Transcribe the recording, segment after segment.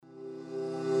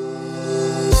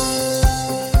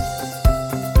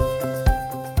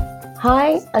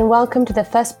and welcome to the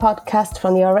first podcast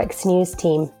from the ORX News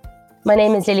team. My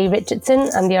name is Lily Richardson,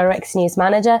 I'm the ORX News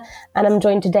manager, and I'm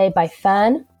joined today by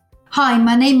Fern. Hi,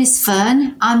 my name is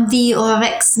Fern. I'm the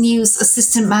ORX News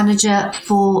assistant manager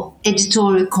for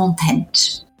editorial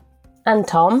content. And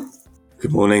Tom.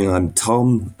 Good morning, I'm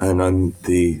Tom, and I'm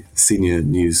the senior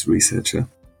news researcher.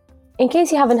 In case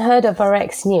you haven't heard of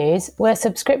ORX News, we're a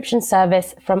subscription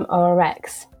service from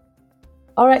ORX.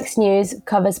 ORX News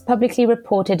covers publicly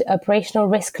reported operational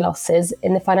risk losses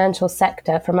in the financial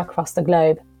sector from across the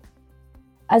globe.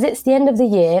 As it's the end of the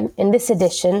year, in this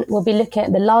edition, we'll be looking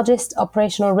at the largest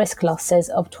operational risk losses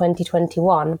of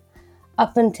 2021,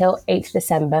 up until 8th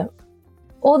December.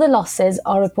 All the losses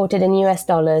are reported in US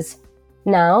dollars.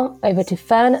 Now, over to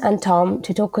Fern and Tom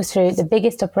to talk us through the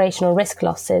biggest operational risk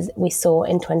losses we saw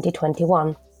in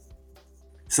 2021.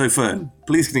 So Fern,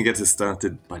 please can you get us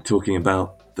started by talking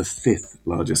about the fifth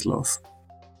largest loss?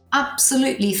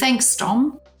 Absolutely, thanks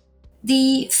Tom.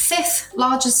 The fifth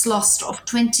largest loss of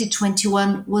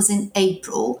 2021 was in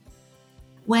April,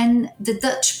 when the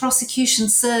Dutch prosecution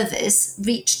service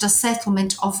reached a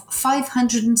settlement of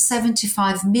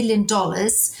 $575 million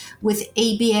with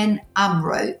ABN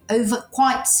AMRO over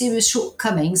quite serious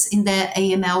shortcomings in their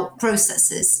AML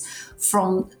processes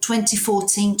from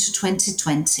 2014 to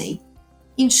 2020.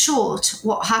 In short,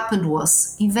 what happened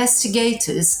was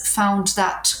investigators found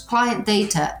that client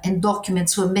data and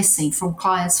documents were missing from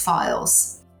clients'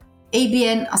 files.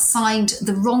 ABN assigned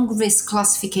the wrong risk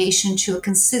classification to a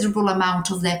considerable amount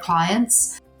of their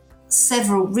clients.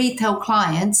 Several retail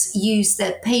clients used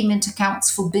their payment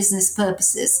accounts for business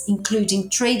purposes, including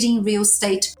trading real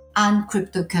estate and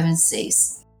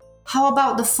cryptocurrencies. How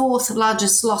about the fourth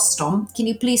largest loss, Tom? Can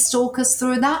you please talk us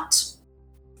through that?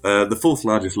 The fourth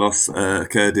largest loss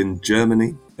occurred in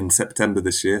Germany in September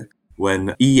this year, when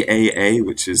EAA,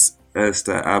 which is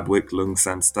Erste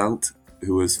Abwicklungsanstalt,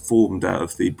 who was formed out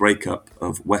of the breakup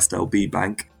of West LB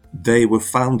Bank, they were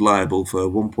found liable for a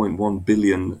 $1.1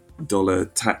 billion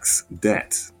tax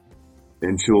debt.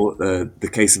 In short, the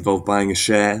case involved buying a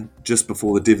share just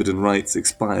before the dividend rights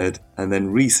expired and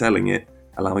then reselling it,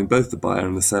 allowing both the buyer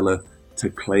and the seller to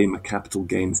claim a capital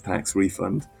gains tax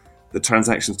refund. The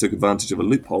transactions took advantage of a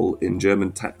loophole in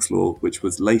German tax law, which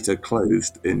was later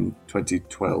closed in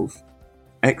 2012.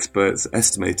 Experts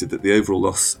estimated that the overall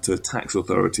loss to tax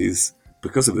authorities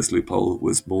because of this loophole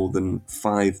was more than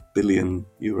 5 billion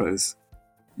euros.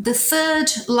 The third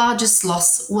largest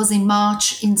loss was in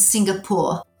March in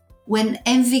Singapore, when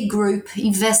Envy Group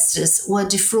investors were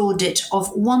defrauded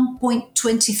of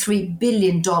 $1.23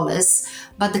 billion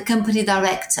by the company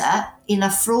director in a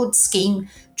fraud scheme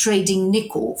trading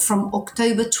nickel from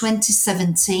October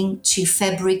 2017 to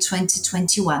February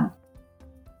 2021.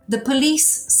 The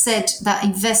police said that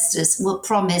investors were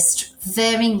promised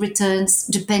varying returns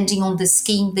depending on the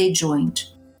scheme they joined.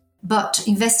 But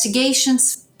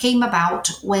investigations came about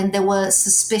when there were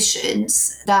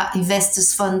suspicions that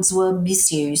investors' funds were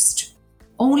misused.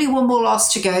 Only one more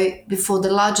loss to go before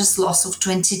the largest loss of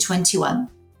 2021.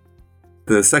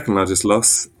 The second largest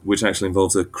loss, which actually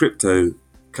involves a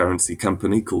cryptocurrency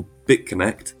company called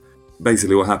BitConnect.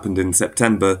 Basically what happened in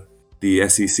September, the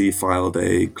SEC filed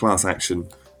a class action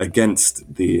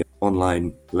against the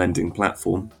online lending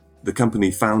platform. The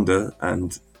company founder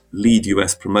and lead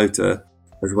US promoter,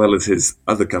 as well as his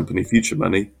other company, Future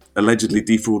Money, allegedly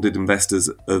defrauded investors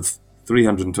of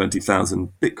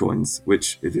 320,000 bitcoins,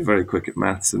 which, if you're very quick at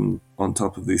maths and on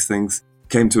top of these things,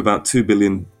 came to about $2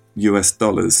 billion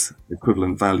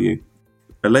equivalent value.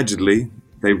 Allegedly,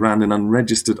 they ran an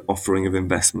unregistered offering of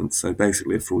investments, so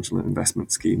basically a fraudulent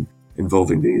investment scheme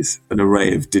involving an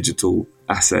array of digital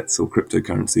assets or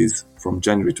cryptocurrencies from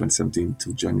January 2017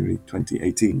 till January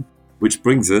 2018, which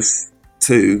brings us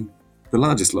to the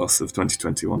largest loss of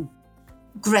 2021.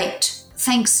 Great,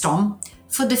 thanks Tom.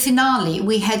 For the finale,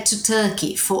 we head to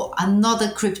Turkey for another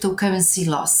cryptocurrency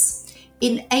loss.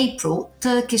 In April,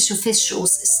 Turkish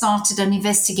officials started an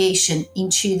investigation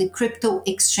into the crypto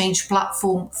exchange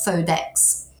platform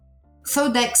Fodex.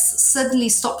 Fodex suddenly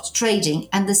stopped trading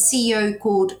and the CEO,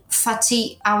 called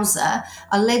Fatih Auza,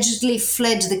 allegedly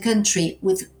fled the country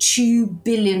with $2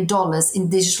 billion in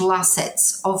digital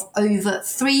assets of over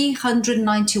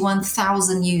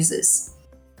 391,000 users.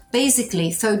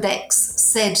 Basically, Fodex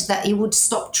said that it would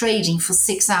stop trading for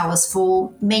 6 hours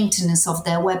for maintenance of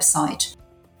their website,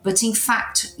 but in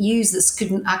fact, users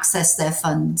couldn't access their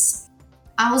funds.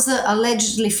 Auza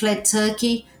allegedly fled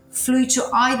Turkey, flew to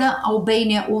either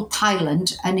Albania or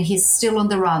Thailand, and he's still on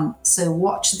the run, so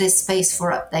watch this space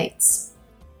for updates.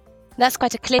 That's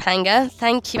quite a cliffhanger.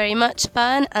 Thank you very much,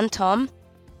 Fern and Tom.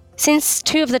 Since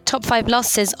 2 of the top 5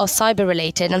 losses are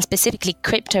cyber-related and specifically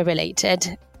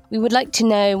crypto-related, we would like to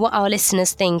know what our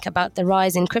listeners think about the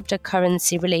rise in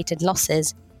cryptocurrency-related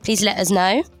losses. Please let us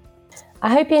know. I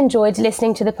hope you enjoyed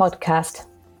listening to the podcast.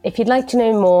 If you'd like to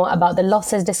know more about the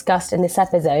losses discussed in this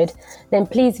episode, then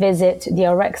please visit the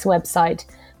ORX website,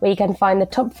 where you can find the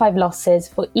top 5 losses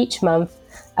for each month,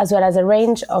 as well as a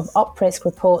range of op-risk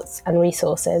reports and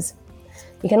resources.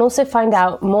 You can also find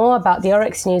out more about the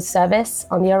ORX News service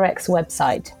on the ORX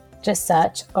website. Just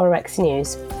search ORX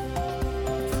News.